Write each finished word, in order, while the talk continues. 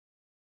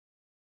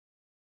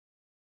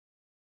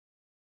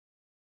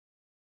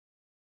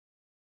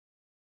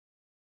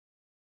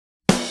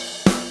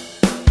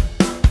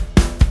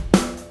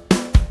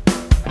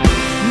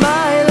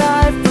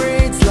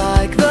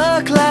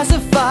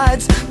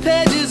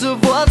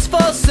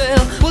for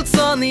sale. What's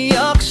on the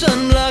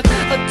auction block?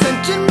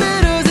 Attention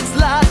bidders, it's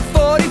lot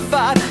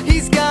 45.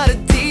 He's got a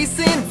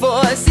decent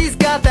voice, he's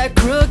got that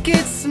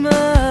crooked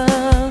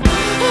smile.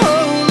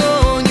 Hold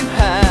on, you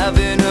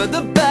haven't heard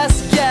the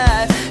best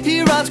yet.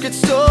 He writes great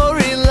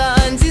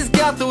storylines, he's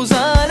got those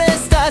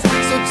honest eyes.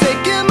 So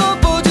take him up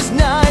for just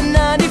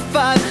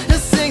 $9.95. He'll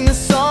sing the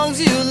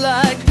songs you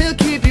like, he'll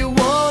keep you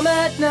warm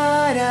at night.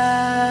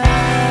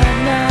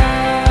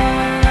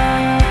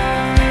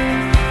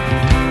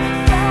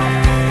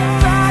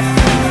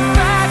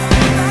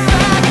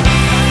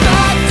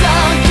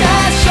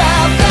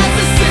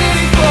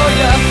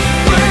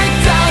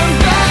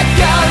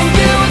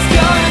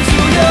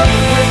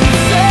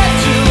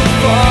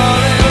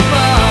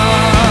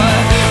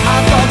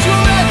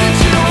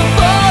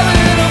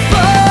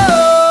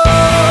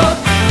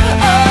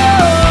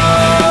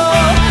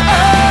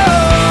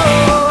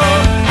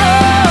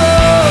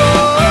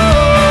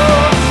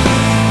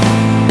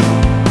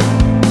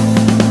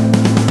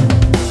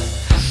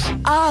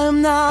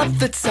 I'm not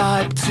the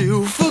type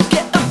to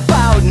forget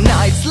about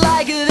nights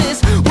like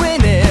this,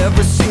 when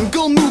every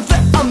single move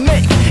that I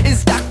make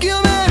is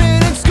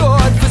documented and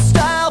scored for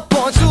style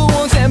points. The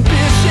once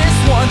ambitious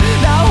one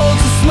now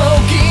holds a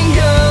smoking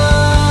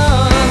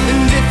gun.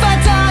 And if I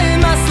die in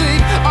my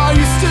sleep, are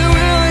you still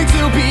willing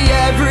to be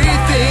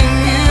everything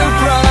you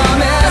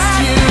promised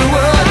you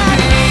would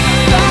be?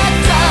 Back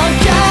down,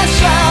 cash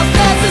out,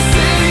 that's the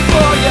city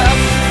for ya.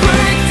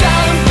 Break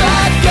down and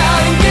back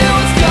out and get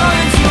what's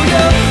coming to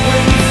you.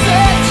 When you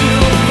said you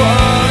were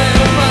falling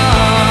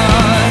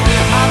apart,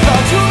 I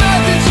thought you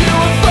meant that you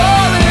were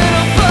falling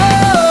apart.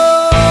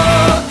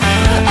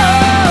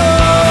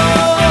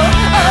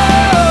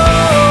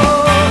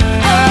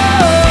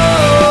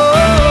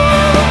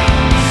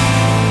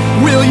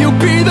 Will you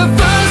be the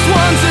first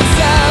one to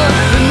tell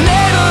the next?